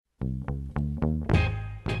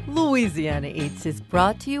Louisiana Eats is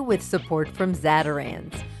brought to you with support from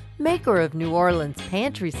Zatarain's, maker of New Orleans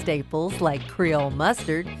pantry staples like Creole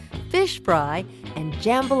mustard, fish fry, and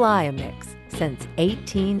jambalaya mix since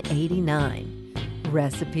 1889.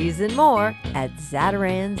 Recipes and more at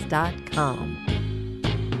Zatarains.com.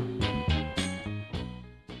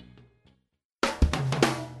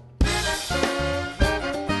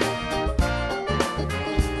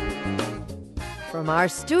 From our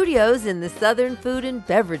studios in the Southern Food and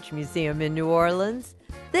Beverage Museum in New Orleans,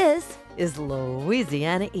 this is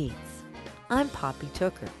Louisiana Eats. I'm Poppy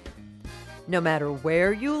Tooker. No matter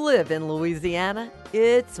where you live in Louisiana,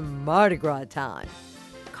 it's Mardi Gras time.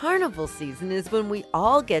 Carnival season is when we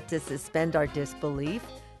all get to suspend our disbelief,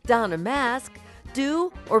 don a mask,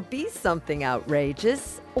 do or be something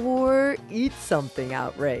outrageous, or eat something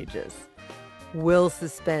outrageous. We'll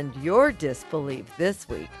suspend your disbelief this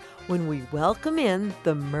week when we welcome in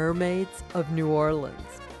the Mermaids of New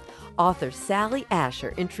Orleans. Author Sally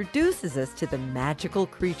Asher introduces us to the magical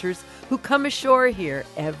creatures who come ashore here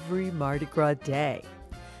every Mardi Gras day.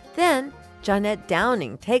 Then, Jeanette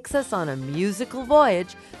Downing takes us on a musical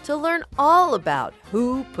voyage to learn all about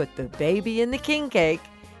who put the baby in the king cake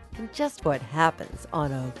and just what happens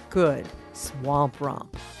on a good swamp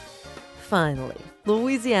romp. Finally,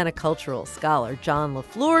 Louisiana cultural scholar John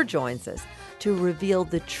LaFleur joins us to reveal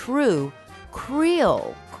the true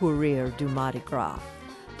Creole Courrier du Mardi Gras,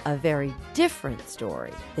 a very different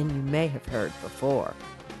story than you may have heard before.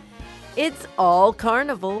 It's all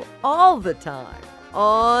carnival all the time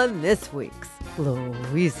on this week's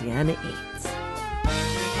Louisiana Eats.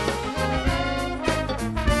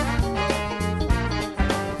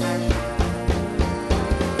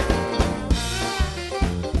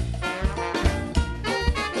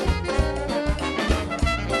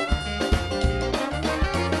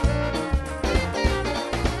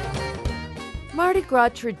 Mardi Gras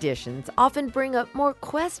traditions often bring up more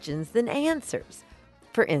questions than answers.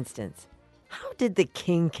 For instance, how did the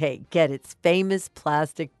king cake get its famous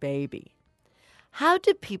plastic baby? How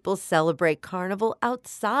do people celebrate Carnival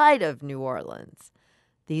outside of New Orleans?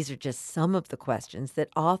 These are just some of the questions that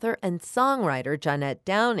author and songwriter Jeanette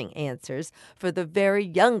Downing answers for the very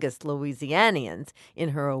youngest Louisianians in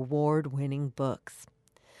her award-winning books.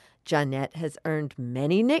 Jeanette has earned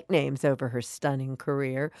many nicknames over her stunning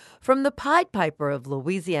career, from the Pied Piper of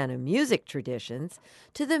Louisiana music traditions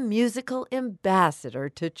to the musical ambassador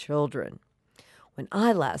to children. When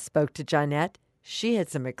I last spoke to Jeanette, she had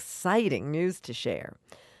some exciting news to share.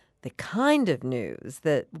 The kind of news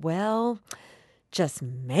that, well, just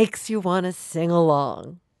makes you want to sing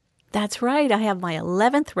along. That's right. I have my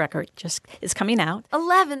 11th record is coming out.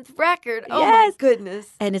 11th record? Oh, yes. My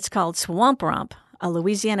goodness. And it's called Swamp Romp, a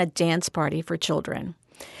Louisiana dance party for children.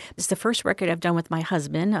 It's the first record I've done with my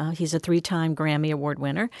husband. He's a 3-time Grammy Award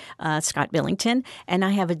winner, Scott Billington. And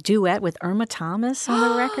I have a duet with Irma Thomas on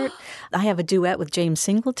the record. I have a duet with James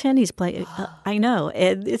Singleton. He's played, I know.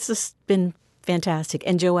 It's just been fantastic.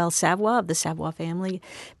 And Joelle Savoy of the Savoy Family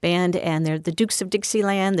Band, and they're the Dukes of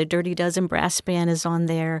Dixieland, the Dirty Dozen Brass Band is on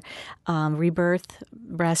there, Rebirth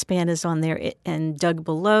Brass Band is on there, and Doug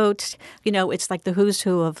Belote. You know, it's like the who's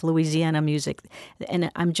who of Louisiana music.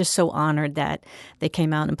 And I'm just so honored that they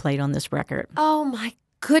came out and played on this record. Oh, my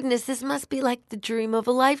goodness, this must be like the dream of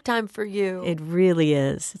a lifetime for you. It really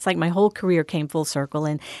is. It's like my whole career came full circle,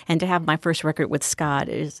 and to have my first record with Scott,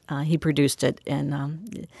 he produced it,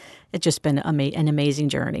 and it's just been an amazing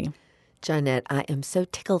journey. Jeanette, I am so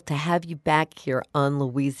tickled to have you back here on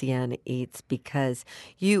Louisiana Eats because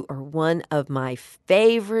you are one of my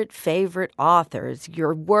favorite authors.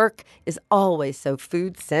 Your work is always so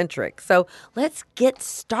food-centric. So let's get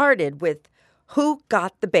started with who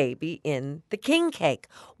got the baby in the king cake.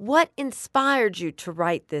 What inspired you to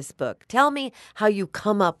write this book? Tell me how you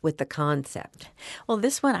come up with the concept. Well,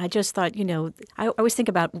 this one, I just thought, I always think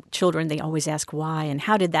about children. They always ask why and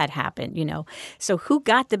how did that happen, So who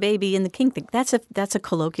got the baby in the king cake? That's a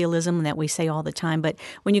colloquialism that we say all the time. But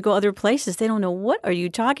when you go other places, they don't know, what are you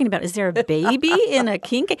talking about? Is there a baby in a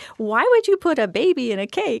king cake? Why would you put a baby in a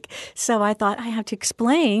cake? So I thought I have to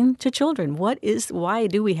explain to children, why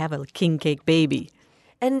do we have a king cake baby?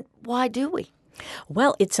 And why do we?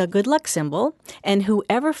 Well, it's a good luck symbol, and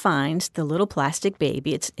whoever finds the little plastic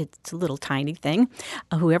baby, it's a little tiny thing,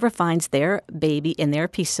 whoever finds their baby in their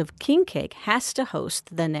piece of king cake has to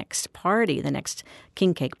host the next party, the next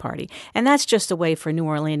king cake party. And that's just a way for New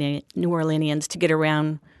Orleanians to get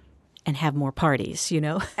around and have more parties,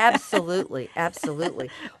 Absolutely, absolutely.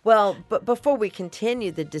 Well, but before we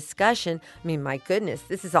continue the discussion, I mean, my goodness,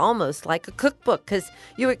 this is almost like a cookbook because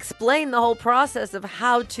you explain the whole process of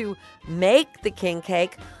how to make the king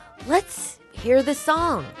cake. Let's hear the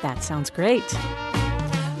song. That sounds great.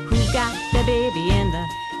 Who got the baby in the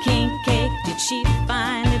king cake? Did she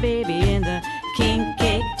find the baby in the king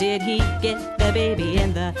cake? Did he get the baby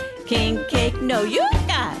in the king cake? No, you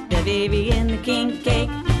got the baby in the king cake.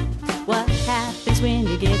 What happens when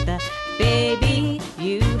you get the baby?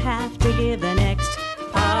 You have to give the next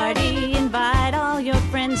party. Invite all your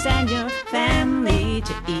friends and your family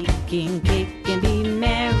to eat king cake and be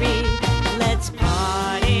merry. Let's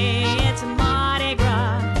party. It's Mardi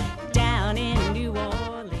Gras down in New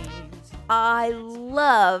Orleans. I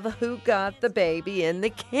love Who Got the Baby in the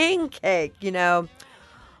King Cake. You know,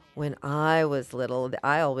 when I was little,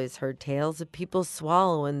 I always heard tales of people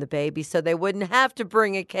swallowing the baby so they wouldn't have to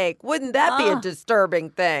bring a cake. Wouldn't that be a disturbing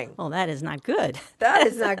thing? Well, that is not good. That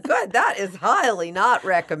is not good. That is highly not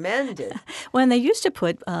recommended. When they used to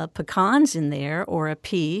put pecans in there or a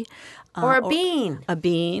pea. Or a bean. A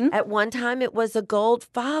bean. At one time, it was a gold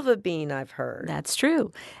fava bean, I've heard. That's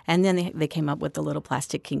true. And then they came up with the little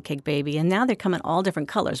plastic king cake baby. And now they come in all different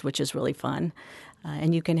colors, which is really fun.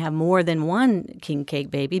 And you can have more than one king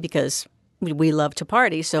cake baby because we love to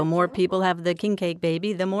party. So more people have the king cake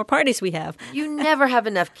baby, the more parties we have. You never have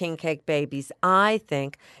enough king cake babies, I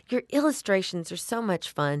think. Your illustrations are so much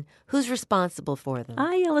fun. Who's responsible for them?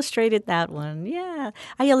 I illustrated that one, yeah.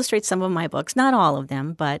 I illustrate some of my books, not all of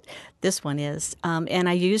them, but this one is. And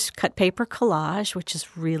I use cut paper collage, which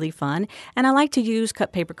is really fun. And I like to use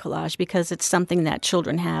cut paper collage because it's something that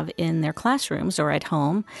children have in their classrooms or at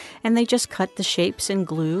home. And they just cut the shapes and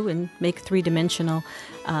glue and make three-dimensional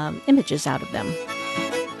images out of them.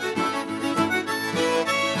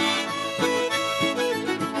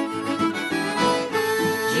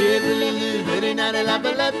 J'ai voulu le renard et la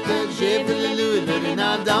belette, j'ai voulu le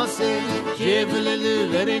renard danser. J'ai voulu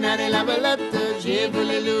le renard et la belette, j'ai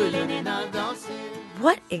voulu le renard danser.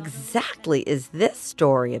 What exactly is this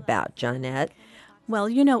story about, Johnette? Well,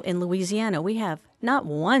 you know, in Louisiana, we have not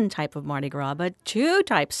one type of Mardi Gras, but two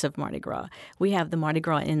types of Mardi Gras. We have the Mardi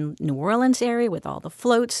Gras in New Orleans area with all the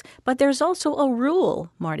floats, but there's also a rural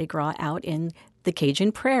Mardi Gras out in the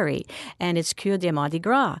Cajun Prairie, and it's Coeur de Mardi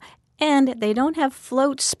Gras. And they don't have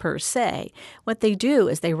floats per se. What they do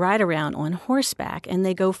is they ride around on horseback and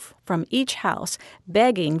they go from each house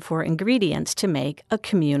begging for ingredients to make a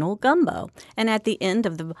communal gumbo. And at the end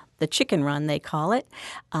of the chicken run, they call it,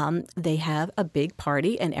 they have a big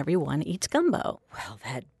party and everyone eats gumbo. Well,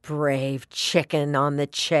 that brave chicken on the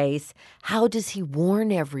chase. How does he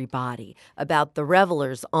warn everybody about the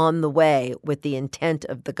revelers on the way with the intent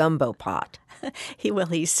of the gumbo pot?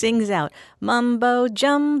 He sings out, "Mumbo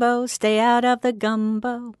jumbo, stay out of the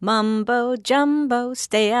gumbo. Mumbo jumbo,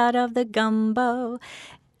 stay out of the gumbo."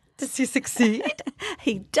 Does he succeed?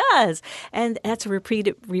 He does. And that's a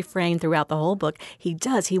repeated refrain throughout the whole book. He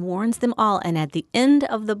does. He warns them all. And at the end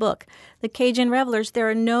of the book, the Cajun revelers, there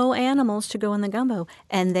are no animals to go in the gumbo,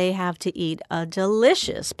 and they have to eat a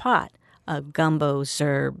delicious pot of gumbo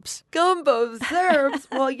zerbs. Gumbo zerbs?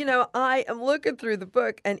 Well, you know, I am looking through the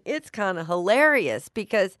book, and it's kind of hilarious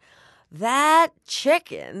because that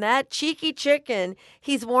chicken, that cheeky chicken,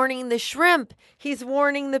 he's warning the shrimp. He's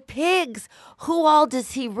warning the pigs. Who all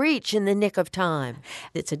does he reach in the nick of time?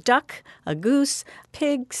 It's a duck, a goose,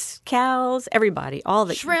 pigs, cows, everybody. All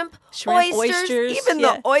the shrimp, oysters. Even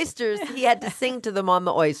the oysters, he had to sing to them on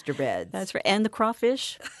the oyster beds. That's right. And the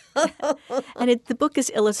crawfish. And the book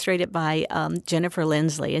is illustrated by Jennifer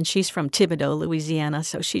Lindsley, and she's from Thibodaux, Louisiana.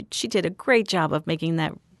 So she did a great job of making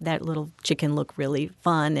that little chicken look really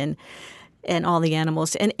fun and all the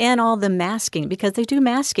animals and all the masking, because they do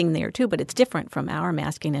masking there too, but it's different from our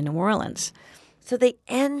masking in New Orleans. So they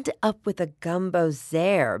end up with a gumbo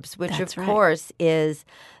zerbs, which That's of right. course is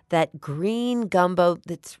that green gumbo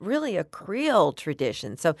that's really a Creole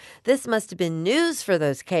tradition. So this must have been news for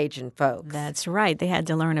those Cajun folks. That's right. They had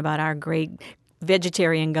to learn about our great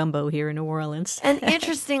vegetarian gumbo here in New Orleans. And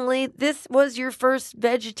interestingly, this was your first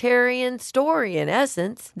vegetarian story in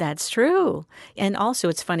essence. That's true. And also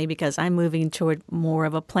it's funny because I'm moving toward more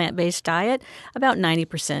of a plant-based diet, about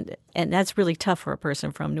 90%. And that's really tough for a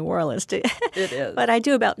person from New Orleans. It is. But I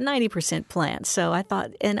do about 90% plants. So I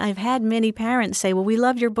thought, and I've had many parents say, well, we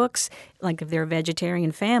love your books. Like if they're a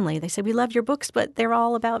vegetarian family, they say, we love your books, but they're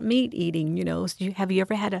all about meat eating. You know, have you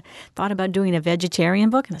ever thought about doing a vegetarian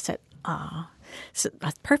book? And I said, so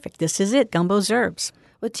that's perfect. This is it, gumbo zerbs.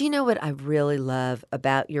 Well, do you know what I really love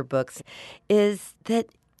about your books is that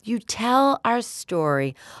You tell our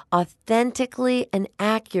story authentically and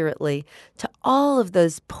accurately to all of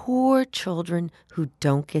those poor children who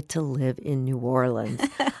don't get to live in New Orleans.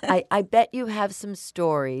 I bet you have some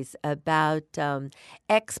stories about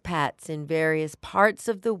expats in various parts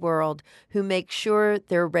of the world who make sure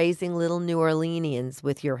they're raising little New Orleanians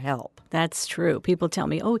with your help. That's true. People tell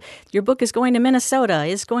me, oh, your book is going to Minnesota,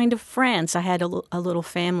 it's going to France. I had a little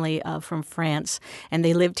family from France, and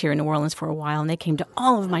they lived here in New Orleans for a while, and they came to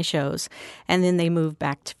all of my shows. And then they moved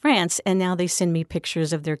back to France, and now they send me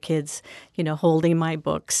pictures of their kids, holding my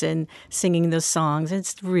books and singing those songs.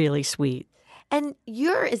 It's really sweet. And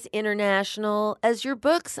you're as international as your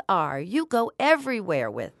books are. You go everywhere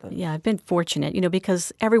with them. Yeah, I've been fortunate,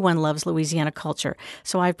 because everyone loves Louisiana culture.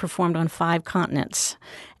 So I've performed on 5 continents.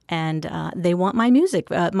 And they want my music,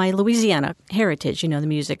 my Louisiana heritage, the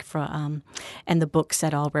music and the books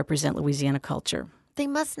that all represent Louisiana culture. They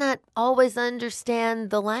must not always understand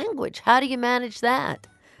the language. How do you manage that?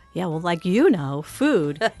 Yeah, well, like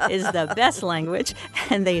food is the best language,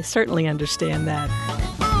 and they certainly understand that.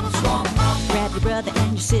 Grab your brother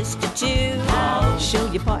and your sister too. Ow.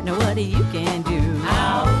 Show your partner what you can do.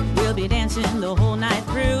 Ow. We'll be dancing the whole night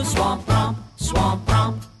through. Swamp romp, swamp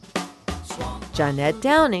romp. Jeanette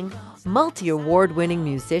Downing, multi-award-winning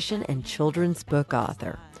musician and children's book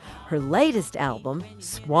author. Her latest album,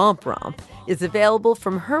 Swamp Romp, is available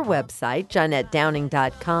from her website,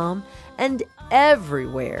 JeanetteDowning.com, and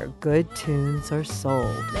everywhere good tunes are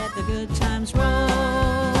sold. Let the good times roll.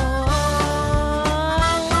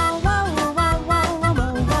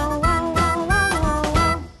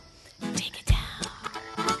 Take it down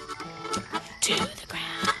to the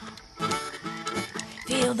ground.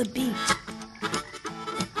 Feel the beat.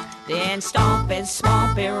 Then stomp and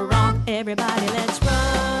swamp and romp. Everybody, let's roll.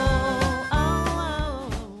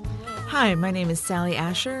 Hi, my name is Sally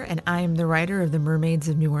Asher, and I am the writer of The Mermaids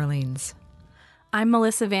of New Orleans. I'm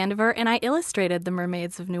Melissa Vandiver, and I illustrated The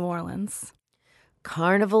Mermaids of New Orleans.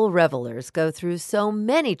 Carnival revelers go through so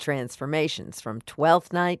many transformations from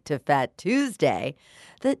Twelfth Night to Fat Tuesday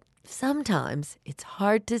that sometimes it's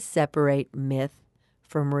hard to separate myth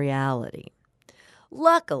from reality.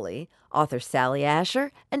 Luckily, author Sally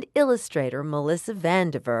Asher and illustrator Melissa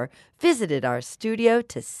Vandiver visited our studio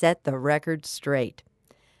to set the record straight.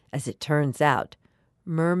 As it turns out,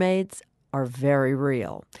 mermaids are very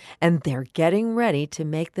real, and they're getting ready to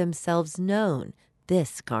make themselves known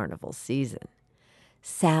this carnival season.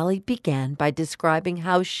 Sally began by describing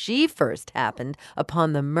how she first happened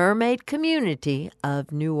upon the mermaid community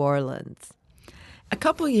of New Orleans. A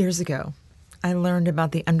couple years ago, I learned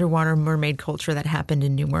about the underwater mermaid culture that happened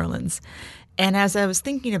in New Orleans. And as I was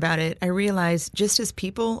thinking about it, I realized just as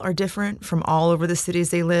people are different from all over the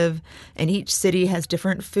cities they live, and each city has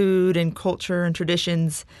different food and culture and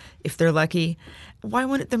traditions, if they're lucky, why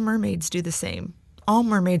wouldn't the mermaids do the same? All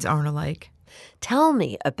mermaids aren't alike. Tell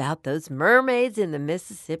me about those mermaids in the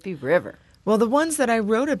Mississippi River. Well, the ones that I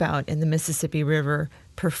wrote about in the Mississippi River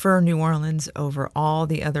prefer New Orleans over all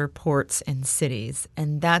the other ports and cities,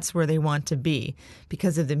 and that's where they want to be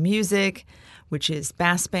because of the music, which is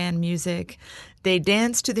bass band music. They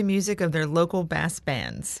dance to the music of their local bass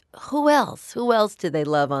bands. Who else? Who else do they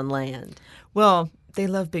love on land? Well, they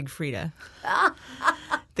love Big Frida.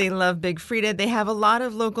 They love Big Frida. They have a lot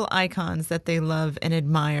of local icons that they love and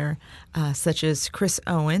admire, such as Chris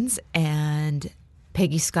Owens and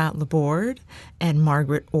Peggy Scott Laborde and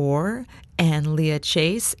Margaret Orr and Leah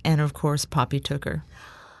Chase and, of course, Poppy Tooker.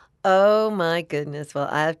 Oh, my goodness. Well,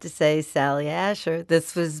 I have to say, Sally Asher,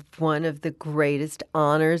 this was one of the greatest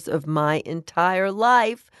honors of my entire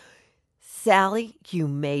life. Sally, you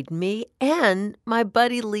made me and my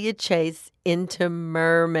buddy Leah Chase into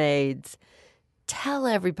mermaids. Tell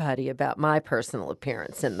everybody about my personal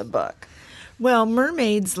appearance in the book. Well,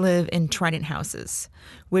 mermaids live in trident houses,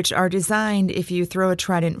 which are designed if you throw a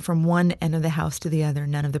trident from one end of the house to the other,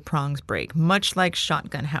 none of the prongs break, much like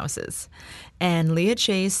shotgun houses. And Leah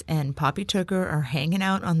Chase and Poppy Tooker are hanging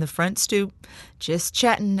out on the front stoop, just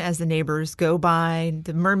chatting as the neighbors go by.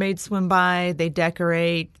 The mermaids swim by, they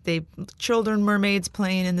decorate, children mermaids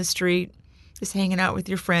playing in the street, just hanging out with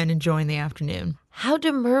your friend, enjoying the afternoon. How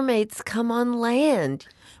do mermaids come on land?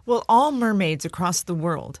 Well, all mermaids across the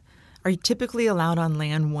world are typically allowed on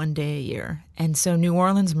land one day a year. And so New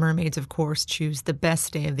Orleans mermaids, of course, choose the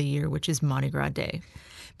best day of the year, which is Mardi Gras Day.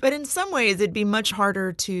 But in some ways, it'd be much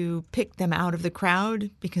harder to pick them out of the crowd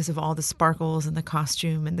because of all the sparkles and the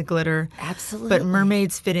costume and the glitter. Absolutely. But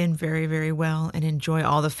mermaids fit in very, very well and enjoy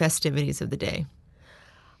all the festivities of the day.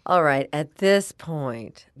 All right, at this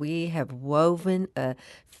point, we have woven a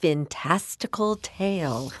fantastical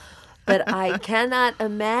tale But I cannot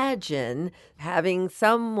imagine having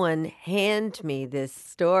someone hand me this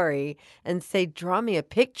story and say, draw me a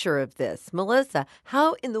picture of this. Melissa,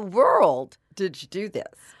 how in the world did you do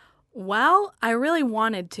this? Well, I really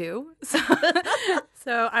wanted to.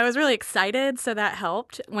 So I was really excited, so that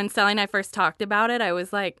helped. When Sally and I first talked about it, I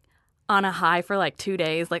was like on a high for like 2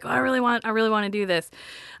 days, like, oh, I really want to do this.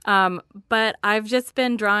 But I've just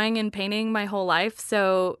been drawing and painting my whole life,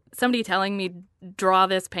 so somebody telling me draw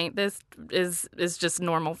this, paint this is just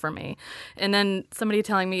normal for me. And then somebody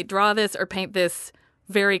telling me draw this or paint this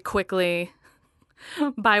very quickly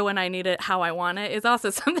by when I need it, how I want it, is also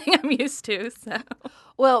something I'm used to. So.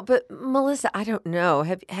 Well, but Melissa, I don't know.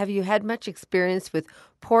 Have you had much experience with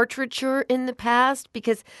portraiture in the past?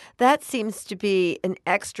 Because that seems to be an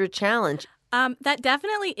extra challenge. That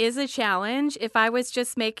definitely is a challenge. If I was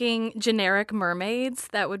just making generic mermaids,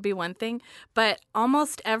 that would be one thing. But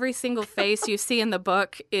almost every single face you see in the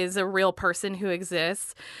book is a real person who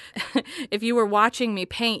exists. If you were watching me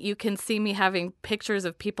paint, you can see me having pictures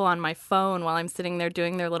of people on my phone while I'm sitting there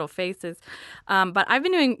doing their little faces. But I've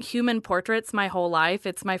been doing human portraits my whole life.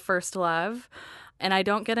 It's my first love. And I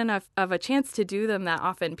don't get enough of a chance to do them that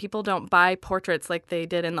often. People don't buy portraits like they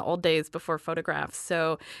did in the old days before photographs.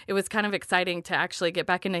 So it was kind of exciting to actually get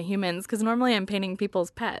back into humans because normally I'm painting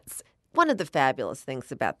people's pets. One of the fabulous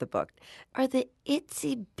things about the book are the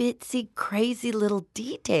itsy bitsy crazy little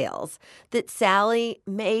details that Sally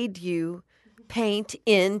made you paint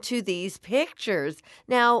into these pictures.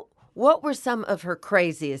 Now, what were some of her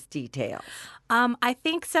craziest details? I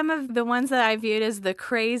think some of the ones that I viewed as the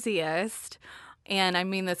craziest, and I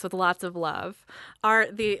mean this with lots of love, are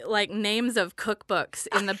the names of cookbooks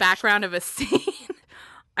in the background of a scene.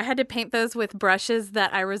 I had to paint those with brushes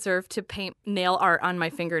that I reserved to paint nail art on my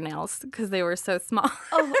fingernails because they were so small.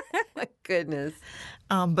 Oh, my goodness.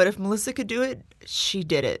 But if Melissa could do it, she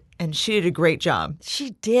did it. And she did a great job.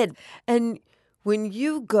 She did. And when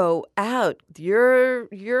you go out, your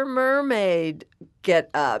mermaid get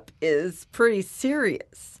up is pretty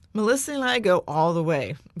serious. Melissa and I go all the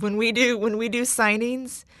way. When we do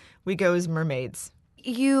signings, we go as mermaids.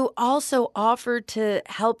 You also offered to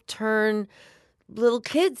help turn little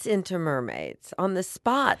kids into mermaids on the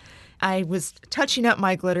spot. I was touching up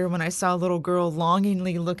my glitter when I saw a little girl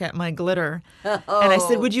longingly look at my glitter. Oh. And I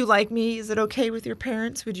said, would you like me? Is it okay with your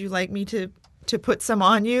parents? Would you like me to put some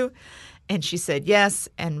on you? And she said yes.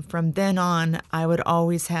 And from then on, I would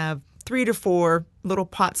always have 3 to 4 little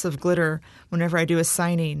pots of glitter whenever I do a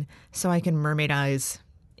signing so I can mermaid eyes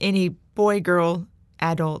any boy, girl,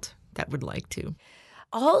 adult that would like to.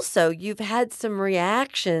 Also, you've had some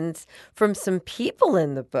reactions from some people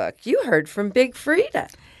in the book. You heard from Big Frida.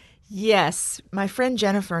 Yes. My friend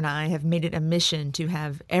Jennifer and I have made it a mission to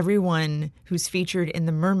have everyone who's featured in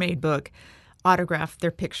the mermaid book autograph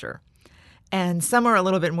their picture. And some are a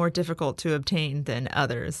little bit more difficult to obtain than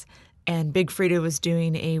others. And Big Frida was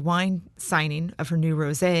doing a wine signing of her new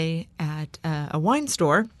rosé at a wine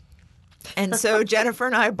store. And so Jennifer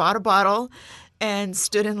and I bought a bottle and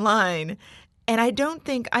stood in line. And I don't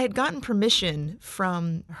think I had gotten permission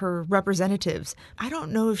from her representatives. I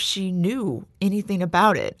don't know if she knew anything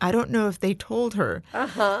about it. I don't know if they told her.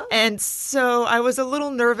 Uh-huh. And so I was a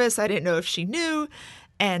little nervous. I didn't know if she knew.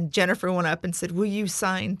 And Jennifer went up and said, will you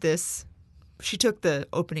sign this? She took the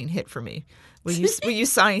opening hit for me. Will you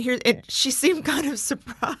sign here? And she seemed kind of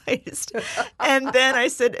surprised. And then I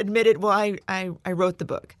said, admitted, well, I wrote the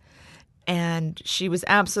book. And she was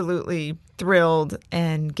absolutely thrilled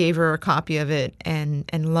and gave her a copy of it and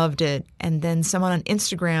loved it. And then someone on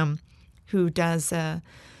Instagram who does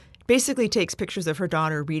basically takes pictures of her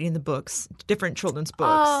daughter reading the books, different children's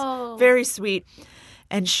books. Oh. Very sweet.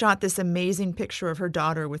 And shot this amazing picture of her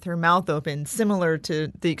daughter with her mouth open, similar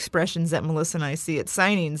to the expressions that Melissa and I see at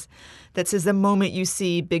signings, that says the moment you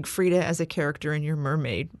see Big Frida as a character in your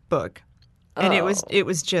mermaid book. And it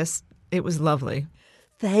was lovely.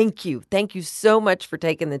 Thank you. Thank you so much for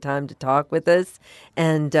taking the time to talk with us.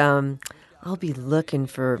 And I'll be looking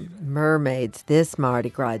for mermaids this Mardi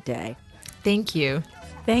Gras day. Thank you.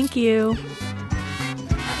 Thank you.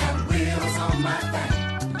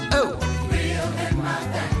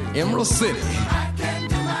 Emerald City.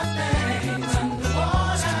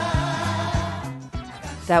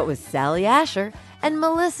 That was Sally Asher and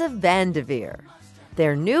Melissa Vandeveer.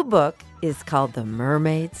 Their new book is called The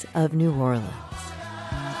Mermaids of New Orleans.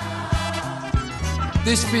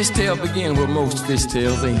 This fishtail began where most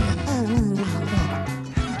fishtails end.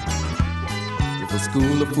 With a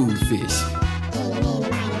school of food fish.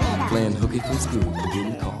 Playing hooky for school to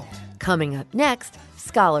get caught. Coming up next,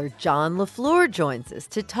 scholar John LaFleur joins us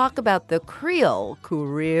to talk about the Creole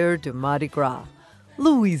Courrier du Mardi Gras.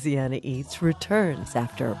 Louisiana Eats returns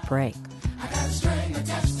after a break.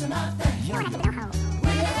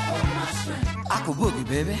 Aqua Boogie,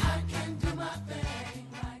 baby.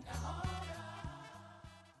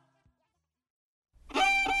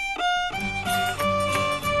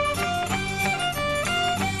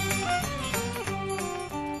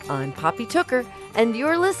 I'm Poppy Tooker, and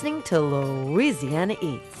you're listening to Louisiana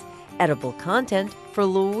Eats, edible content for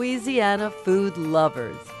Louisiana food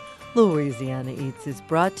lovers. Louisiana Eats is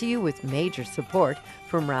brought to you with major support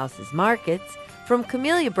from Rouse's Markets, from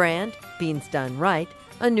Camellia Brand, Beans Done Right,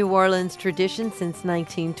 a New Orleans tradition since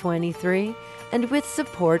 1923, and with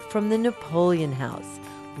support from the Napoleon House,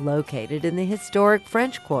 located in the historic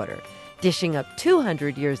French Quarter, dishing up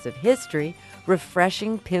 200 years of history,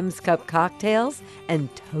 refreshing Pim's Cup cocktails, and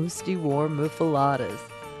toasty warm muffaladas.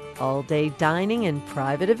 All-day dining and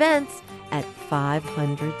private events at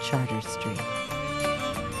 500 Charter Street.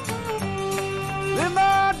 Le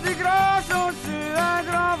Mardi Gras sont sur un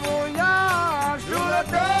grand voyage sous la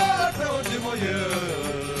tête du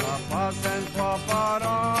voyeur. Ça passe une fois par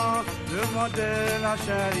an devant de la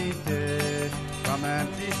charité, comme un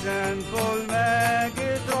petit Saint-Paul mec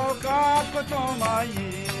et trop cap ton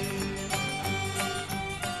maillis.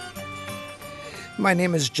 My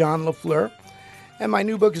name is John LaFleur, and my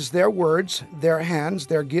new book is Their Words, Their Hands,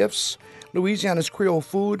 Their Gifts, Louisiana's Creole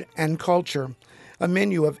Food and Culture, a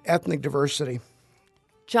menu of ethnic diversity.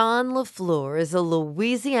 John LaFleur is a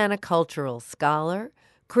Louisiana cultural scholar,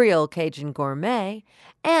 Creole Cajun gourmet,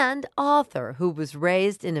 and author who was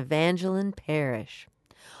raised in Evangeline Parish.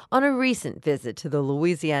 On a recent visit to the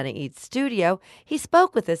Louisiana Eats studio, he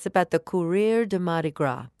spoke with us about the Courir de Mardi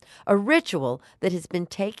Gras, a ritual that has been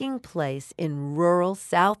taking place in rural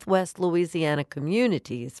southwest Louisiana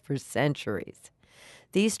communities for centuries.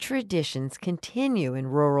 These traditions continue in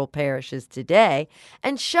rural parishes today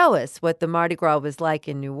and show us what the Mardi Gras was like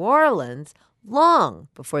in New Orleans long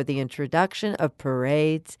before the introduction of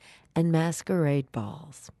parades and masquerade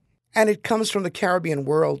balls. And it comes from the Caribbean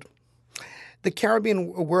world. The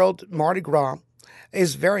Caribbean world Mardi Gras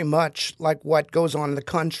is very much like what goes on in the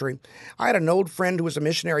country. I had an old friend who was a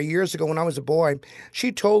missionary years ago when I was a boy.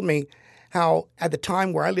 She told me how at the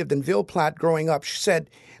time where I lived in Ville Platte growing up, she said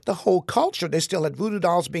the whole culture, they still had voodoo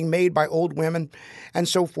dolls being made by old women and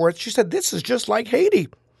so forth. She said, this is just like Haiti.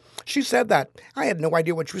 She said that. I had no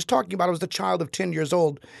idea what she was talking about. I was the child of 10 years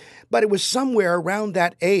old. But it was somewhere around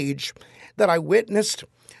that age that I witnessed.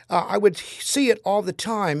 I would see it all the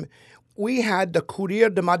time. We had the Courir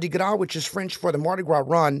de Mardi Gras, which is French for the Mardi Gras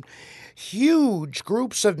run. Huge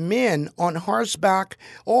groups of men on horseback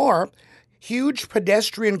or huge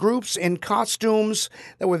pedestrian groups in costumes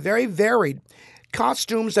that were very varied.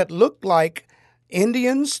 Costumes that looked like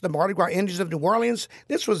Indians, the Mardi Gras Indians of New Orleans.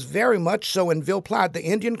 This was very much so in Ville Platte. The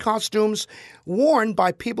Indian costumes worn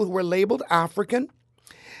by people who were labeled African.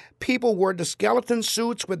 People wore the skeleton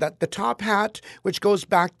suits with the top hat, which goes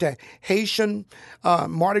back to Haitian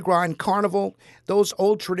Mardi Gras and Carnival, those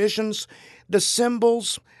old traditions. The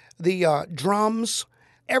cymbals, the drums,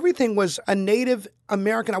 everything was a Native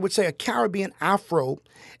American, I would say a Caribbean Afro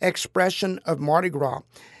expression of Mardi Gras.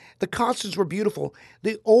 The costumes were beautiful.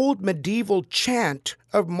 The old medieval chant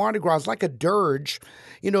of Mardi Gras is like a dirge.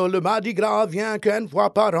 You know, le Mardi Gras vient qu'une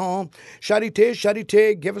fois par an. Charité,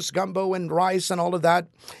 charité, give us gumbo and rice and all of that.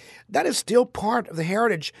 That is still part of the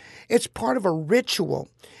heritage. It's part of a ritual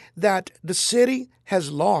that the city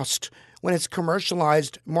has lost when it's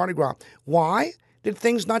commercialized Mardi Gras. Why did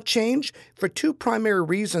things not change? For two primary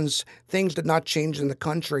reasons, things did not change in the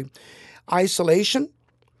country. Isolation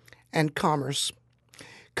and commerce.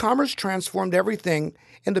 Commerce transformed everything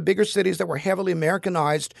in the bigger cities that were heavily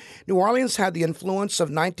Americanized. New Orleans had the influence of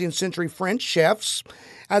 19th century French chefs,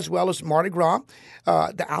 as well as Mardi Gras,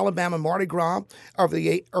 the Alabama Mardi Gras of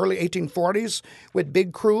the early 1840s, with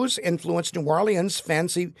big crews influenced New Orleans,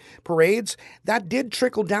 fancy parades. That did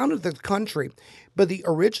trickle down into the country. But the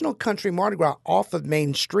original country Mardi Gras off of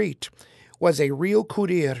Main Street was a real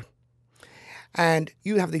courir. And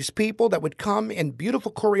you have these people that would come in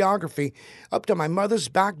beautiful choreography up to my mother's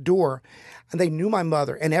back door, and they knew my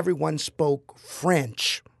mother, and everyone spoke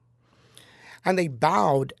French. And they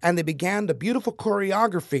bowed, and they began the beautiful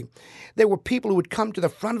choreography. There were people who would come to the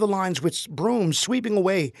front of the lines with brooms, sweeping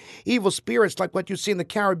away evil spirits like what you see in the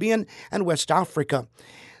Caribbean and West Africa.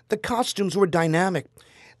 The costumes were dynamic.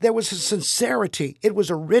 There was a sincerity. It was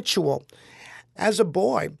a ritual. As a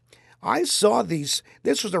boy, I saw these.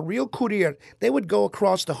 This was a real courier. They would go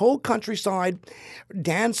across the whole countryside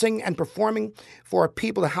dancing and performing for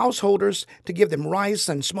people, the householders, to give them rice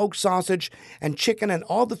and smoked sausage and chicken and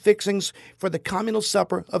all the fixings for the communal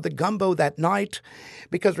supper of the gumbo that night.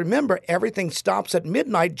 Because remember, everything stops at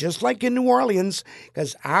midnight, just like in New Orleans,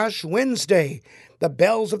 because Ash Wednesday, the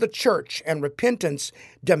bells of the church and repentance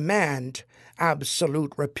demand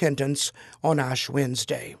absolute repentance on Ash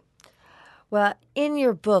Wednesday. Well, in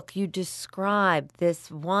your book, you describe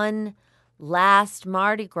this one last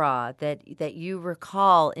Mardi Gras that you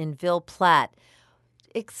recall in Ville Platte.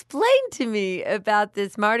 Explain to me about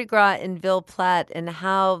this Mardi Gras in Ville Platte and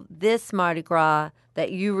how this Mardi Gras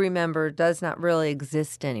that you remember does not really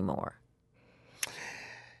exist anymore.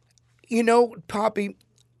 You know, Poppy,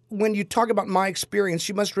 when you talk about my experience,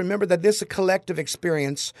 you must remember that this is a collective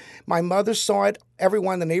experience. My mother saw it.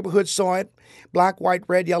 Everyone in the neighborhood saw it. Black, white,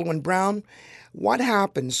 red, yellow, and brown. What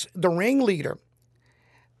happens? The ringleader,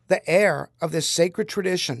 the heir of this sacred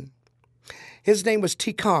tradition, his name was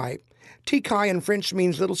Tikai. Tikai in French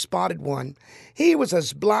means little spotted one. He was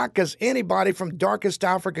as black as anybody from darkest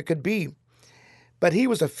Africa could be. But he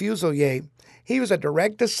was a Fusilier. He was a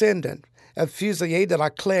direct descendant of Fusilier de la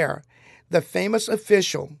Claire, the famous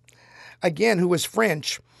official, again, who was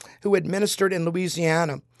French, who administered in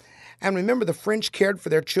Louisiana. And remember, the French cared for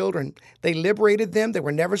their children. They liberated them. They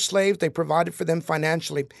were never slaves. They provided for them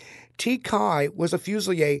financially. Tikai was a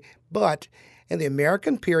Fusilier, but in the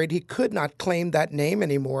American period, he could not claim that name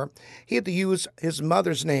anymore. He had to use his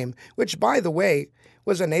mother's name, which, by the way,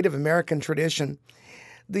 was a Native American tradition.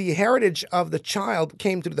 The heritage of the child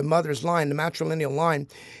came through the mother's line, the matrilineal line.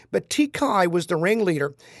 But Tikai was the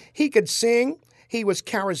ringleader. He could sing. He was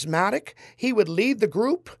charismatic. He would lead the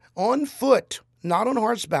group on foot, not on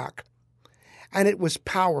horseback. And it was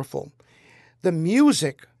powerful. The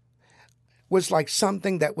music was like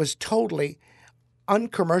something that was totally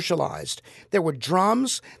uncommercialized. There were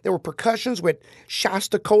drums. There were percussions with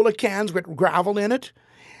Shasta Cola cans with gravel in it.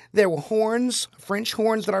 There were horns, French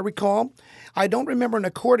horns that I recall. I don't remember an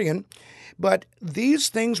accordion, but these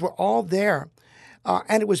things were all there.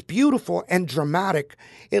 And it was beautiful and dramatic.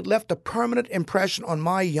 It left a permanent impression on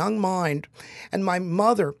my young mind. And my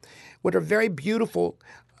mother, with her very beautiful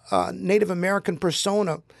Native American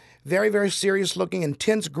persona, very, very serious looking,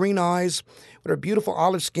 intense green eyes, with her beautiful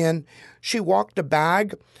olive skin, she walked a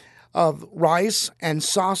bag of rice and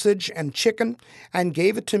sausage and chicken and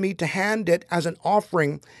gave it to me to hand it as an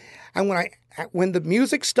offering. And when the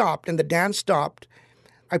music stopped and the dance stopped,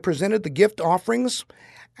 I presented the gift offerings,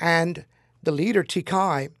 and the leader,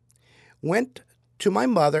 Tikai, went to my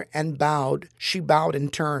mother and bowed. She bowed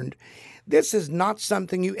and turned. This is not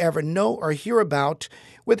something you ever know or hear about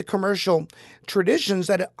with the commercial traditions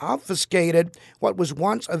that obfuscated what was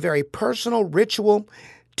once a very personal ritual,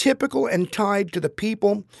 typical and tied to the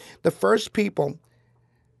people, the first people,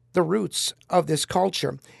 the roots of this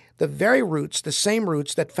culture, the very roots, the same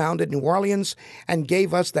roots that founded New Orleans and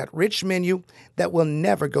gave us that rich menu that will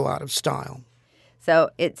never go out of style.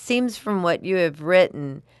 So it seems from what you have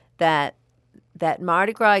written that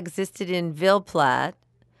Mardi Gras existed in Ville Platte,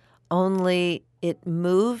 only it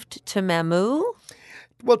moved to Mamou?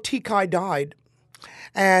 Well, Tikai died,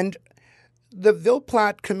 and the Ville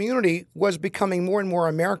Platte community was becoming more and more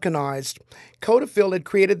Americanized. Codeville had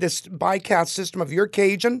created this bycast system of you're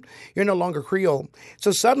Cajun, you're no longer Creole.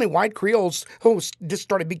 So suddenly white Creoles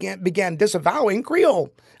began disavowing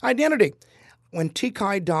Creole identity. When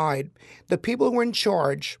Tikai died, the people who were in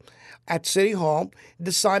charge at City Hall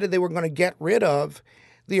decided they were going to get rid of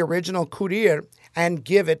the original courier and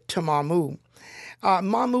give it to Mamou.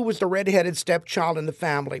 Mamou was the red-headed stepchild in the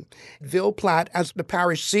family. Ville Platte, as the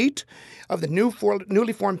parish seat of the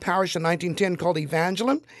newly formed parish in 1910 called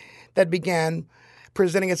Evangeline, that began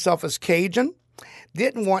presenting itself as Cajun,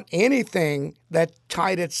 didn't want anything that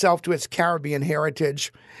tied itself to its Caribbean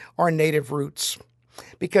heritage or native roots,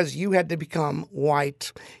 because you had to become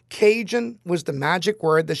white. Cajun was the magic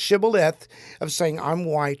word, the shibboleth of saying, I'm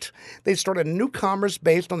white. They started a new commerce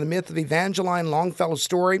based on the myth of Evangeline Longfellow's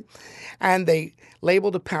story, and they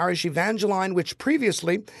labeled the parish Evangeline, which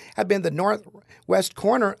previously had been the northwest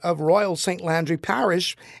corner of Royal St. Landry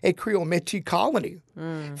Parish, a Creole Métis colony,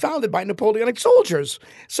 founded by Napoleonic soldiers.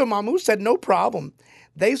 So Mamou said, no problem.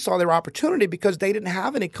 They saw their opportunity because they didn't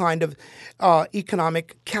have any kind of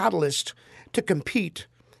economic catalyst to compete,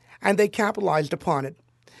 and they capitalized upon it.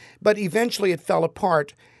 But eventually it fell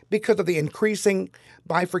apart because of the increasing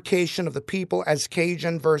bifurcation of the people as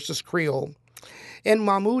Cajun versus Creole. In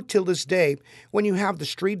Mamou, till this day, when you have the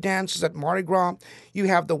street dances at Mardi Gras, you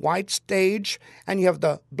have the white stage and you have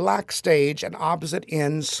the black stage at opposite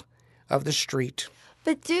ends of the street.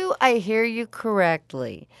 But do I hear you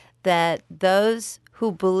correctly that those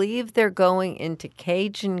who believe they're going into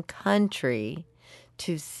Cajun country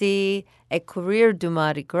to see a Courrier du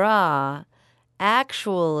Mardi Gras,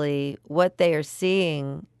 actually what they are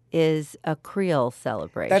seeing is a Creole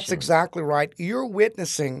celebration? That's exactly right. You're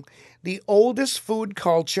witnessing the oldest food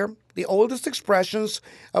culture, the oldest expressions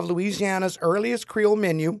of Louisiana's earliest Creole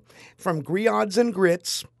menu, from griots and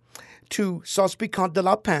grits to sauce piquante de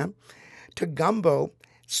lapin to gumbo,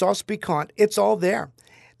 sauce piquante. It's all there.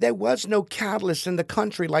 There was no catalyst in the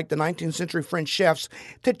country like the 19th century French chefs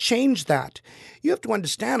to change that. You have to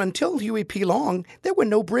understand, until Huey P. Long, there were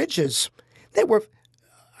no bridges. There were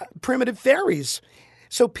primitive ferries.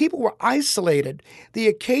 So people were isolated. The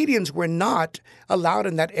Acadians were not allowed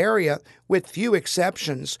in that area, with few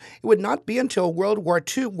exceptions. It would not be until World War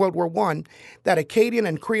I, that Acadian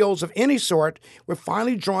and Creoles of any sort were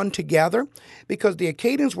finally drawn together, because the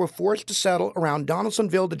Acadians were forced to settle around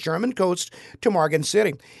Donaldsonville, the German coast, to Morgan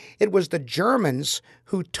City. It was the Germans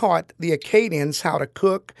who taught the Acadians how to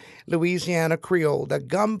cook Louisiana Creole. The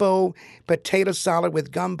gumbo, potato salad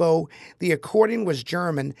with gumbo, the accordion was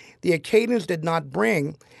German. The Acadians did not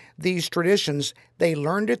bring these traditions. They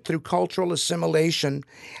learned it through cultural assimilation,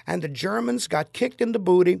 and the Germans got kicked in the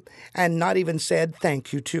booty and not even said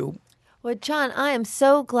thank you to. Well, John, I am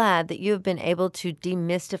so glad that you have been able to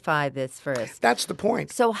demystify this for us. That's the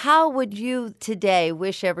point. So how would you today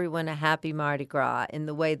wish everyone a happy Mardi Gras in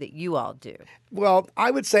the way that you all do? Well,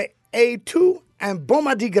 I would say et tout and bon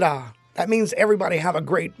Mardi Gras. That means everybody have a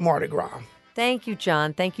great Mardi Gras. Thank you,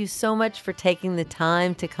 John. Thank you so much for taking the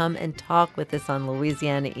time to come and talk with us on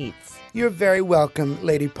Louisiana Eats. You're very welcome,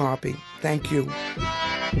 Lady Poppy. Thank you.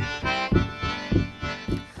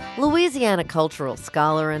 Louisiana cultural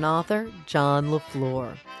scholar and author John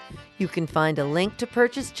LaFleur. You can find a link to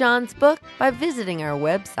purchase John's book by visiting our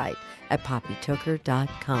website at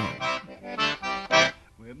poppytooker.com.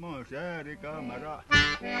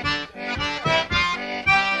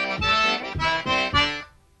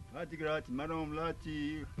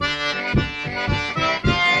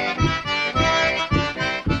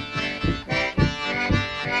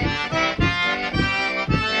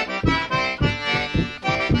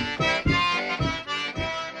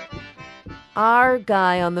 Our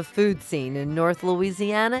guy on the food scene in North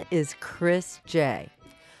Louisiana is Chris J.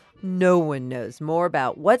 No one knows more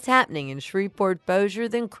about what's happening in Shreveport-Bossier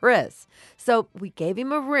than Chris, so we gave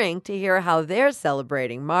him a ring to hear how they're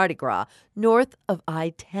celebrating Mardi Gras north of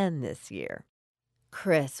I-10 this year.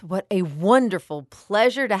 Chris, what a wonderful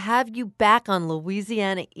pleasure to have you back on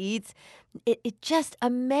Louisiana Eats. It just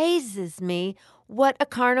amazes me what a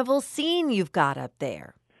carnival scene you've got up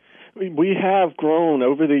there. We have grown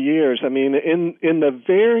over the years. I mean, in the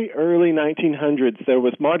very early 1900s, there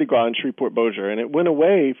was Mardi Gras in Shreveport-Bossier, and it went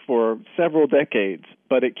away for several decades,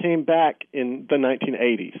 but it came back in the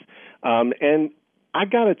 1980s. And I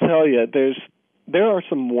got to tell you, there are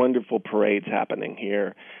some wonderful parades happening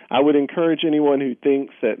here. I would encourage anyone who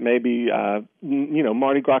thinks that maybe,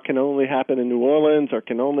 Mardi Gras can only happen in New Orleans or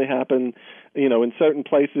can only happen, in certain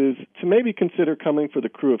places, to maybe consider coming for the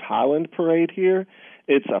Krewe of Highland parade here.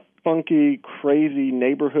 It's a funky, crazy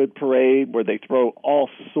neighborhood parade where they throw all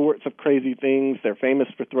sorts of crazy things. They're famous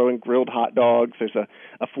for throwing grilled hot dogs. There's a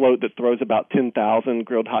float that throws about 10,000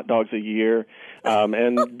 grilled hot dogs a year.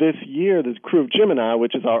 And this year, the Krewe of Gemini,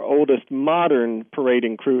 which is our oldest modern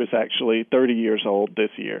parading crew, is actually 30 years old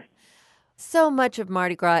this year. So much of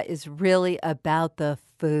Mardi Gras is really about the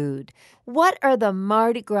food. What are the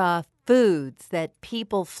Mardi Gras foods that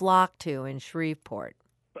people flock to in Shreveport?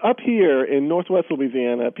 Up here in northwest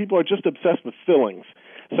Louisiana, people are just obsessed with fillings.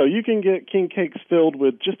 So you can get king cakes filled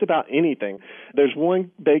with just about anything. There's one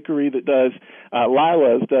bakery that does,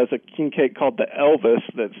 Lila's does a king cake called the Elvis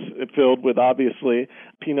that's filled with, obviously,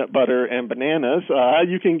 peanut butter and bananas.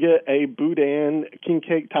 You can get a boudin king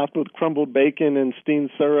cake topped with crumbled bacon and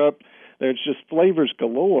steamed syrup. There's just flavors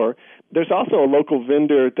galore. There's also a local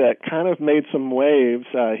vendor that kind of made some waves.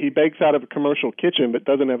 He bakes out of a commercial kitchen but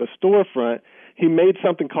doesn't have a storefront. He made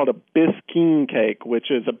something called a bisqueen cake, which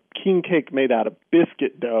is a king cake made out of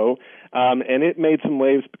biscuit dough, and it made some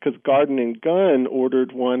waves because Garden and Gun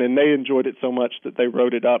ordered one, and they enjoyed it so much that they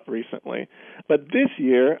wrote it up recently. But this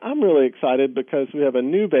year, I'm really excited because we have a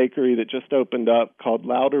new bakery that just opened up called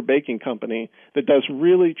Louder Baking Company that does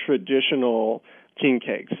really traditional king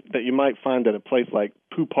cakes that you might find at a place like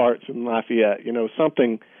Poupart's in Lafayette,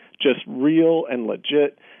 something just real and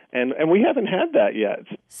legit. And we haven't had that yet.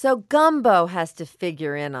 So gumbo has to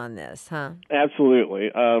figure in on this, huh?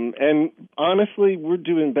 Absolutely. And honestly, we're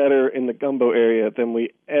doing better in the gumbo area than we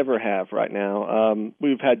ever have right now.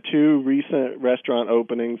 We've had 2 recent restaurant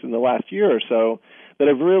openings in the last year or so that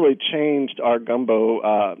have really changed our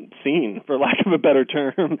gumbo scene, for lack of a better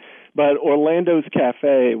term. But Orlando's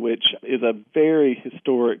Cafe, which is a very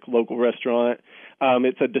historic local restaurant,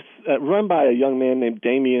 it's run by a young man named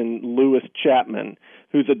Damian Lewis Chapman,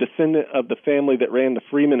 who's a descendant of the family that ran the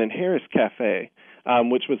Freeman and Harris Cafe,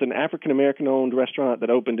 which was an African-American-owned restaurant that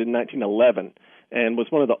opened in 1911 and was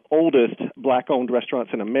one of the oldest black-owned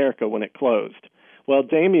restaurants in America when it closed. Well,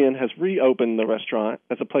 Damien has reopened the restaurant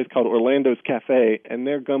as a place called Orlando's Cafe, and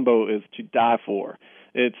their gumbo is to die for.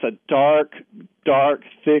 It's a dark,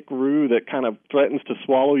 thick roux that kind of threatens to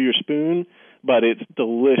swallow your spoon, but it's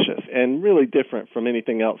delicious and really different from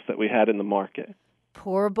anything else that we had in the market.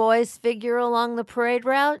 Poor boys figure along the parade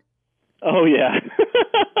route? Oh, yeah.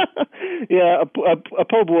 Yeah, a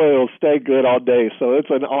po' boy will stay good all day, so it's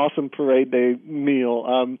an awesome parade day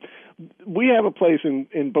meal. We have a place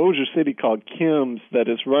in Bossier City called Kim's that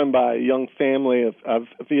is run by a young family of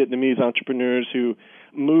Vietnamese entrepreneurs who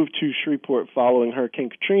moved to Shreveport following Hurricane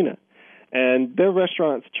Katrina. And their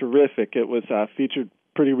restaurant's terrific. It was featured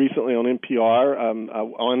pretty recently on NPR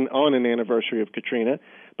on an anniversary of Katrina.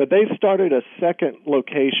 But they started a second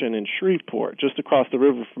location in Shreveport, just across the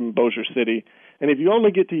river from Bossier City. And if you only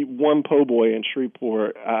get to eat one po' boy in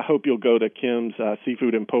Shreveport, I hope you'll go to Kim's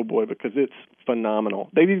Seafood and Po' Boy because it's phenomenal.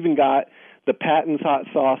 They've even got the Patton's hot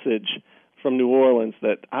sausage from New Orleans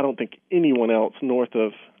that I don't think anyone else north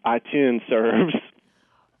of I-10 serves.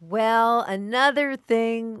 Well, another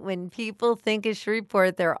thing, when people think of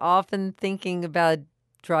Shreveport, they're often thinking about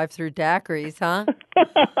drive-through daiquiris, huh?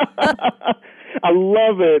 I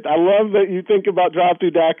love it. I love that you think about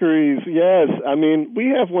drive-through daiquiris. Yes. I mean, we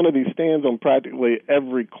have one of these stands on practically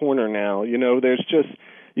every corner now. You know, there's just,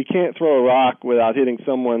 you can't throw a rock without hitting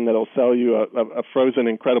someone that'll sell you a frozen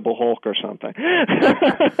Incredible Hulk or something.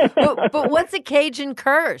 But what's a Cajun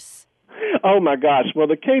curse? Oh, my gosh. Well,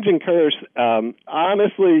 the Cajun curse,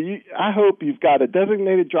 honestly, I hope you've got a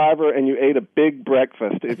designated driver and you ate a big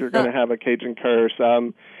breakfast if you're going to have a Cajun curse.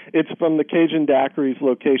 It's from the Cajun Daiquiris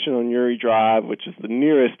location on Uri Drive, which is the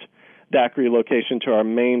nearest daiquiri location to our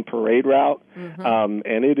main parade route. Mm-hmm.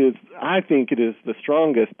 And it is, I think it is the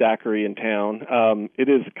strongest daiquiri in town. It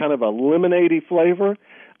is kind of a lemonade-y flavor.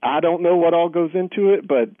 I don't know what all goes into it,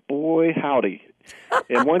 but boy, howdy.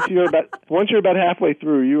 And once you're about halfway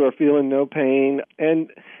through, you are feeling no pain. And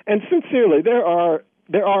sincerely, there are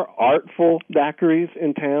artful daiquiris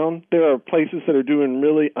in town. There are places that are doing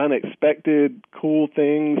really unexpected, cool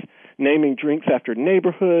things, naming drinks after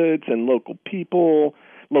neighborhoods and local people,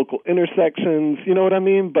 local intersections. You know what I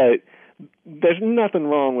mean? But there's nothing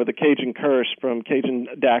wrong with a Cajun curse from Cajun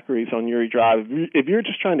Daiquiris on Uri Drive. If you're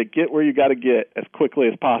just trying to get where you got to get as quickly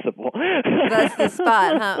as possible. That's the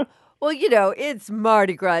spot, huh? Well, you know, it's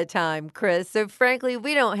Mardi Gras time, Chris, so frankly,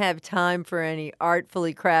 we don't have time for any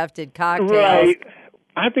artfully crafted cocktails. Right.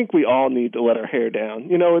 I think we all need to let our hair down.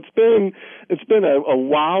 You know, it's been a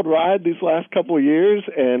wild ride these last couple of years,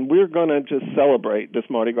 and we're going to just celebrate this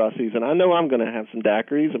Mardi Gras season. I know I'm going to have some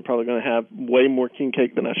daiquiris. I'm probably going to have way more king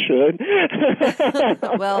cake than I should.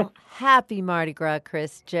 Well, happy Mardi Gras,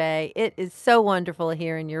 Chris J. It is so wonderful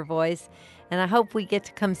hearing your voice, and I hope we get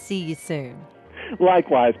to come see you soon.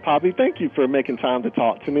 Likewise, Poppy. Thank you for making time to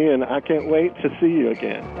talk to me, and I can't wait to see you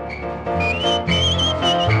again.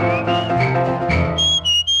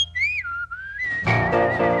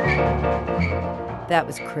 That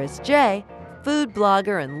was Chris J., food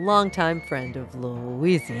blogger and longtime friend of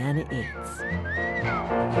Louisiana Eats.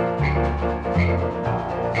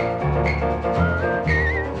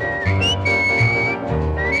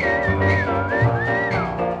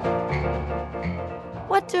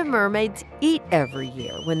 What do mermaids eat every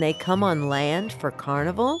year when they come on land for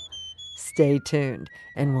carnival? Stay tuned,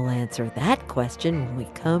 and we'll answer that question when we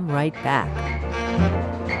come right back.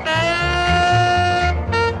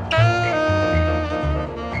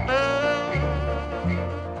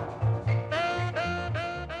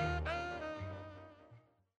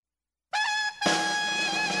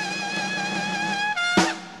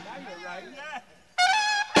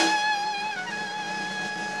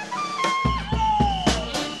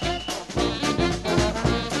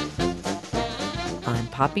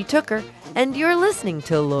 Poppy Tooker, and you're listening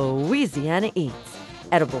to Louisiana Eats,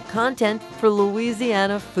 edible content for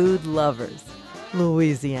Louisiana food lovers.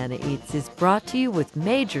 Louisiana Eats is brought to you with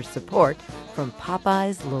major support from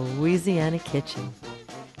Popeye's Louisiana Kitchen.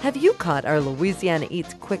 Have you caught our Louisiana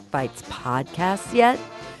Eats Quick Bites podcasts yet?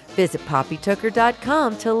 Visit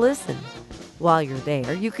poppytooker.com to listen. While you're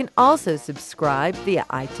there, you can also subscribe via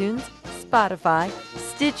iTunes, Spotify,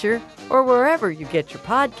 Stitcher, or wherever you get your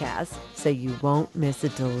podcasts so you won't miss a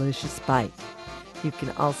delicious bite. You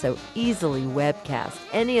can also easily webcast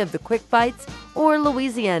any of the Quick Bites or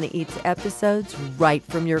Louisiana Eats episodes right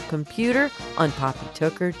from your computer on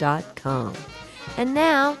poppytooker.com. And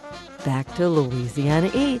now, back to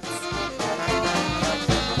Louisiana Eats.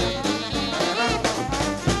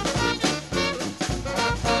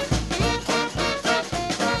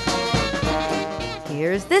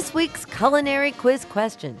 Here's this week's culinary quiz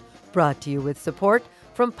question, brought to you with support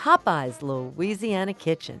from Popeye's Louisiana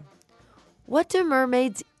Kitchen. What do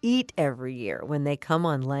mermaids eat every year when they come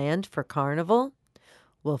on land for carnival?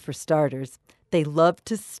 Well, for starters, they love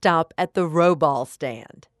to stop at the roe ball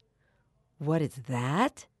stand. What is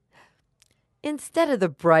that? Instead of the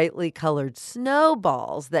brightly colored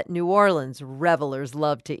snowballs that New Orleans revelers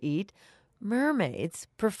love to eat, mermaids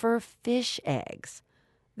prefer fish eggs.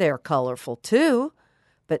 They're colorful too,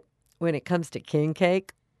 but when it comes to king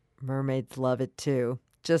cake, mermaids love it too,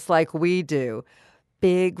 just like we do.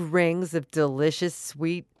 Big rings of delicious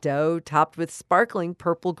sweet dough topped with sparkling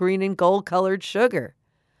purple, green, and gold-colored sugar.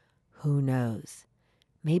 Who knows?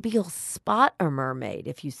 Maybe you'll spot a mermaid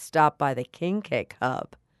if you stop by the King Cake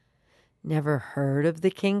Hub. Never heard of the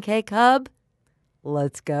King Cake Hub?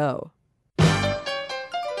 Let's go.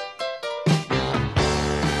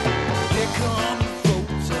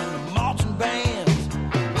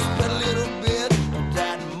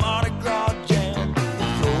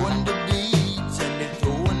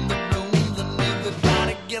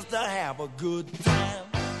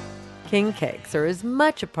 King cakes are as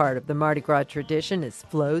much a part of the Mardi Gras tradition as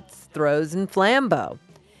floats, throws, and flambeaux.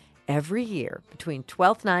 Every year, between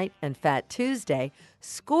Twelfth Night and Fat Tuesday,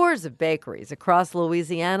 scores of bakeries across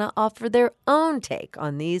Louisiana offer their own take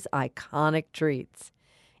on these iconic treats.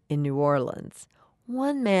 In New Orleans,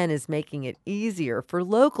 one man is making it easier for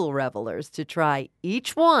local revelers to try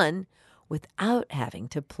each one without having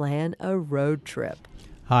to plan a road trip.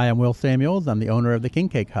 Hi, I'm Will Samuels. I'm the owner of the King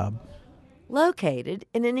Cake Hub. Located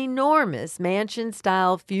in an enormous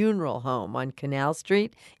mansion-style funeral home on Canal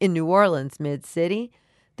Street in New Orleans' Mid-City,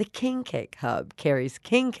 the King Cake Hub carries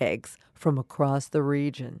king cakes from across the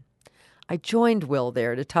region. I joined Will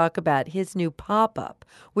there to talk about his new pop-up,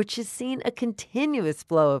 which has seen a continuous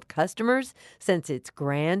flow of customers since its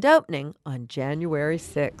grand opening on January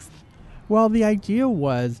 6th. Well, the idea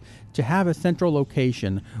was to have a central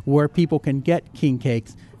location where people can get king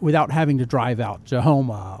cakes without having to drive out to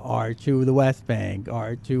Houma or to the West Bank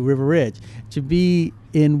or to River Ridge, to be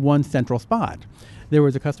in one central spot. There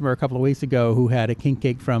was a customer a couple of weeks ago who had a king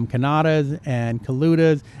cake from Canada's and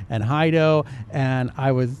Kaluda's and Hido, and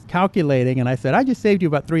I was calculating, and I said, I just saved you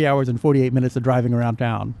about 3 hours and 48 minutes of driving around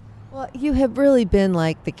town. Well, you have really been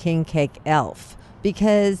like the king cake elf,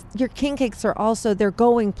 because your king cakes are also, they're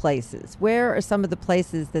going places. Where are some of the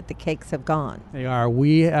places that the cakes have gone? They are.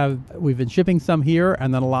 We've been shipping some here,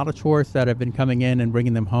 and then a lot of tourists that have been coming in and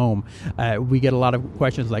bringing them home. We get a lot of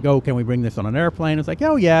questions like, oh, can we bring this on an airplane? It's like,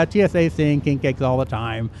 oh yeah, TSA seeing king cakes all the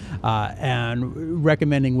time, and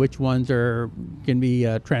recommending which ones can be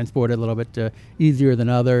transported a little bit easier than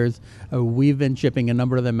others. We've been shipping a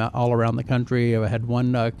number of them all around the country. I had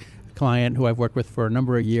one client who I've worked with for a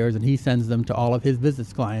number of years, and he sends them to all of his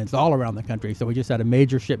business clients all around the country. So we just had a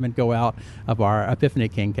major shipment go out of our Epiphany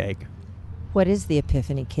King Cake. What is the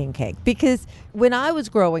Epiphany King Cake? Because when I was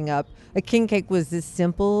growing up, a king cake was this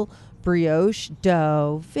simple brioche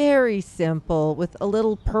dough, very simple, with a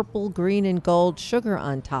little purple, green, and gold sugar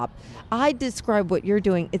on top. I describe what you're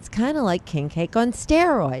doing. It's kind of like king cake on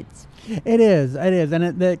steroids. It is.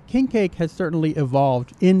 And the king cake has certainly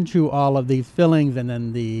evolved into all of these fillings and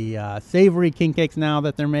then the savory king cakes now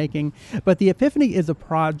that they're making. But the Epiphany is a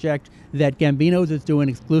project that Gambino's is doing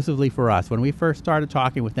exclusively for us. When we first started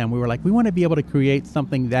talking with them, we were like, we want to be able to create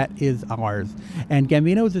something that is ours. And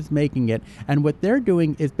Gambino's is making it. And what they're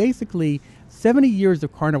doing is basically 70 years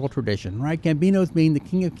of carnival tradition, right? Gambino's being the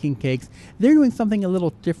king of king cakes. They're doing something a little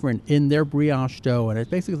different in their brioche dough, and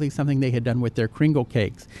it's basically something they had done with their kringle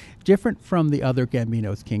cakes, different from the other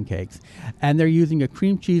Gambino's king cakes. And they're using a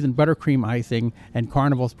cream cheese and buttercream icing and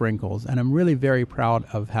carnival sprinkles. And I'm really very proud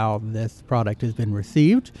of how this product has been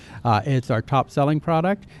received. It's our top selling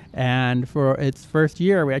product. And for its first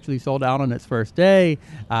year, we actually sold out on its first day.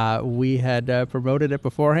 We had promoted it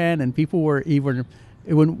beforehand, and people were even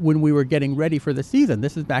when we were getting ready for the season,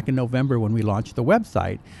 this is back in November when we launched the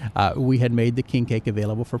website, we had made the king cake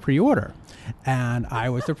available for pre-order. And I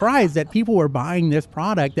was surprised that people were buying this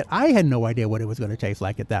product that I had no idea what it was going to taste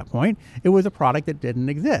like at that point. It was a product that didn't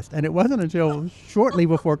exist. And it wasn't until shortly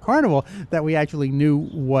before Carnival that we actually knew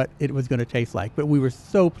what it was going to taste like. But we were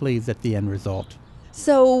so pleased at the end result.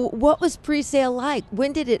 So what was pre-sale like?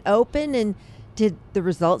 When did it open, and did the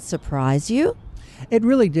results surprise you? It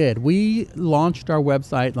really did. We launched our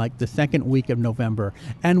website like the second week of November,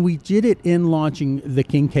 and we did it in launching the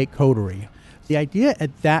King Cake Coterie. The idea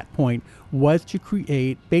at that point was to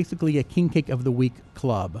create basically a King Cake of the Week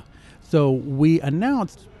club. So we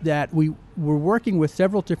announced that we were working with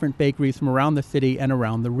several different bakeries from around the city and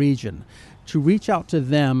around the region to reach out to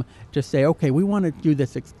them to say, okay, we want to do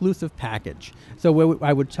this exclusive package. So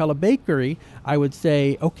I would tell a bakery, I would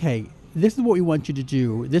say, okay, this is what we want you to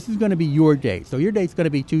do. This is going to be your date. So your date's going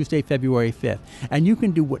to be Tuesday, February 5th. And you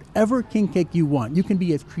can do whatever king cake you want. You can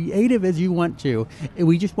be as creative as you want to. And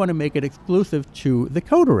we just want to make it exclusive to the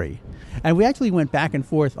Coterie. And we actually went back and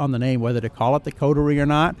forth on the name, whether to call it the Coterie or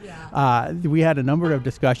not. Yeah. We had a number of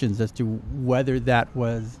discussions as to whether that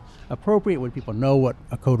was appropriate, would people know what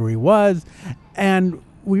a Coterie was. And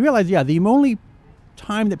we realized, the only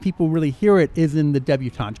time that people really hear it is in the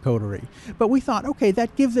debutante coterie. But we thought, okay,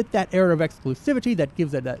 that gives it that air of exclusivity, that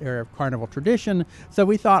gives it that air of carnival tradition. So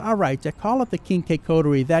we thought, all right, to call it the King Cake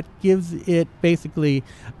Coterie, that gives it basically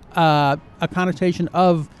a connotation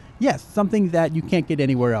of, yes, something that you can't get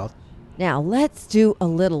anywhere else. Now, let's do a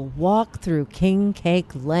little walk through King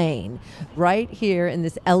Cake Lane. Right here in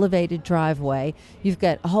this elevated driveway, you've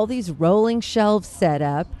got all these rolling shelves set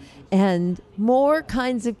up and more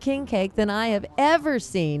kinds of king cake than I have ever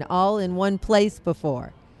seen all in one place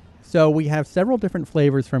before. So we have several different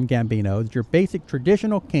flavors from Gambino's. Your basic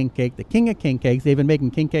traditional king cake, the king of king cakes. They've been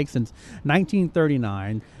making king cakes since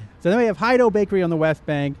 1939. So then we have Haido Bakery on the West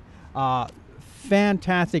Bank.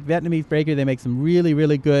 Fantastic Vietnamese bakery. They make some really,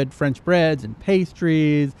 really good French breads and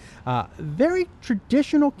pastries. Very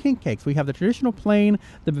traditional king cakes. We have the traditional plain,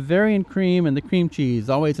 the Bavarian cream, and the cream cheese,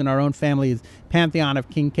 always in our own family's pantheon of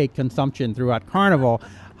king cake consumption throughout Carnival.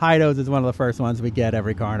 Haido's is one of the first ones we get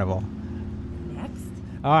every Carnival. Next.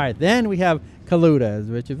 All right, then we have Kaluda's,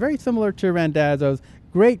 which is very similar to Randazzo's.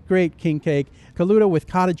 Great, great king cake. Kaluda with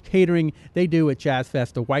cottage catering. They do at Jazz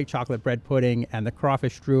Fest the white chocolate bread pudding and the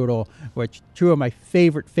crawfish strudel, which two of my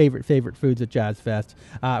favorite foods at Jazz Fest.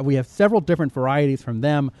 We have several different varieties from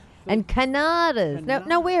them. And Canadas.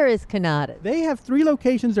 Now, where is Canadas? They have 3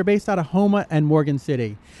 locations. They're based out of Houma and Morgan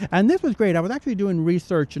City. And this was great. I was actually doing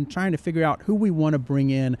research and trying to figure out who we want to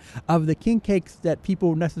bring in of the king cakes that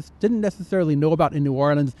people didn't necessarily know about in New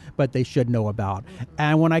Orleans, but they should know about.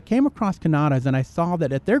 And when I came across Canadas and I saw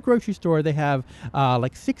that at their grocery store, they have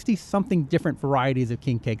like 60-something different varieties of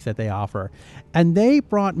king cakes that they offer. And they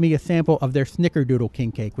brought me a sample of their Snickerdoodle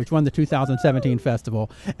king cake, which won the 2017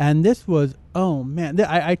 festival. And this was, oh man,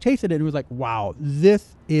 I tasted it and it was like, wow,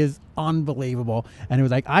 this is unbelievable. And it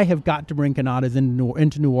was like, I have got to bring Canadas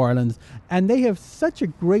into New Orleans. And they have such a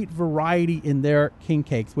great variety in their king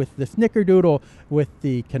cakes with the Snickerdoodle, with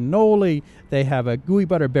the cannoli. They have a gooey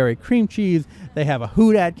butter berry cream cheese. They have a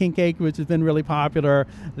Houdat king cake, which has been really popular,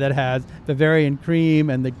 that has Bavarian cream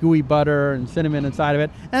and the gooey butter and cinnamon inside of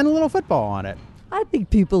it, and a little football on it. I think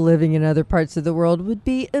people living in other parts of the world would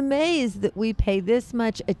be amazed that we pay this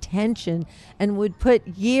much attention and would put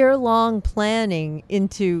year-long planning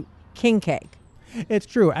into king cake. It's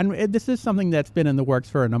true. And this is something that's been in the works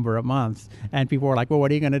for a number of months. And people were like, well,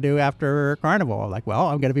 what are you going to do after Carnival? I'm like, well,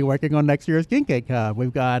 I'm going to be working on next year's King Cake Hub.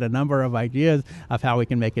 We've got a number of ideas of how we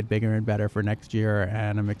can make it bigger and better for next year.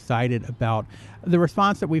 And I'm excited about the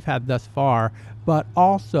response that we've had thus far, but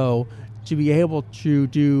also to be able to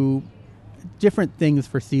do different things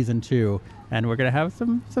for season 2. And we're going to have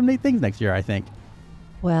some neat things next year, I think.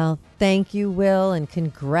 Well, thank you, Will, and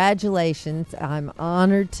congratulations. I'm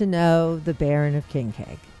honored to know the Baron of King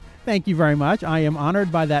Cake. Thank you very much. I am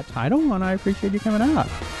honored by that title, and I appreciate you coming out.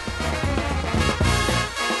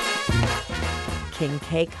 King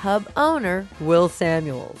Cake Hub owner, Will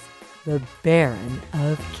Samuels, the Baron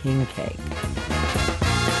of King Cake.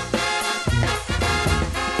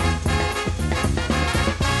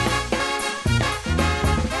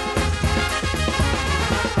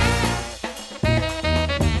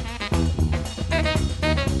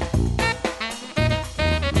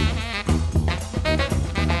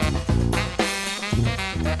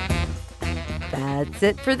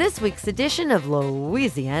 That's it for this week's edition of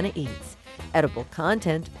Louisiana Eats, edible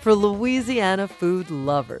content for Louisiana food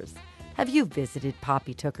lovers. Have you visited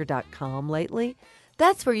poppytooker.com lately?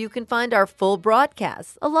 That's where you can find our full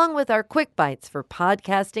broadcasts, along with our quick bites for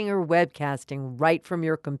podcasting or webcasting right from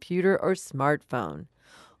your computer or smartphone.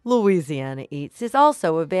 Louisiana Eats is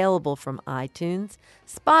also available from iTunes,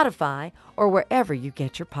 Spotify, or wherever you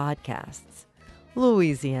get your podcasts.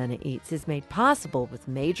 Louisiana Eats is made possible with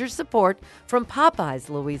major support from Popeye's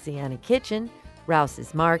Louisiana Kitchen,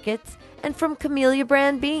 Rouse's Markets, and from Camellia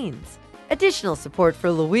Brand Beans. Additional support for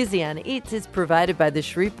Louisiana Eats is provided by the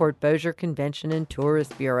Shreveport-Bossier Convention and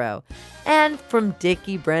Tourist Bureau and from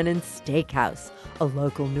Dickie Brennan Steakhouse, a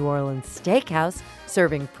local New Orleans steakhouse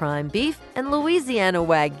serving prime beef and Louisiana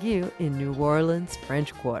Wagyu in New Orleans'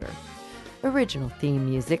 French Quarter. Original theme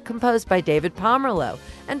music composed by David Pomerleau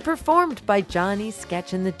and performed by Johnny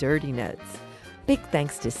Sketch and the Dirty Notes. Big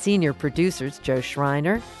thanks to senior producers Joe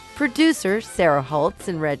Schreiner, producers Sarah Holtz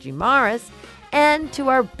and Reggie Morris, and to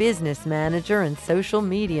our business manager and social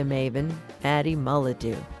media maven, Maddie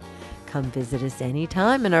Mullidew. Come visit us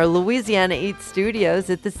anytime in our Louisiana Eats studios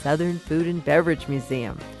at the Southern Food and Beverage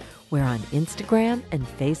Museum. We're on Instagram and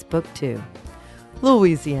Facebook, too.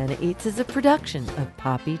 Louisiana Eats is a production of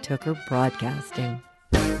Poppy Tooker Broadcasting.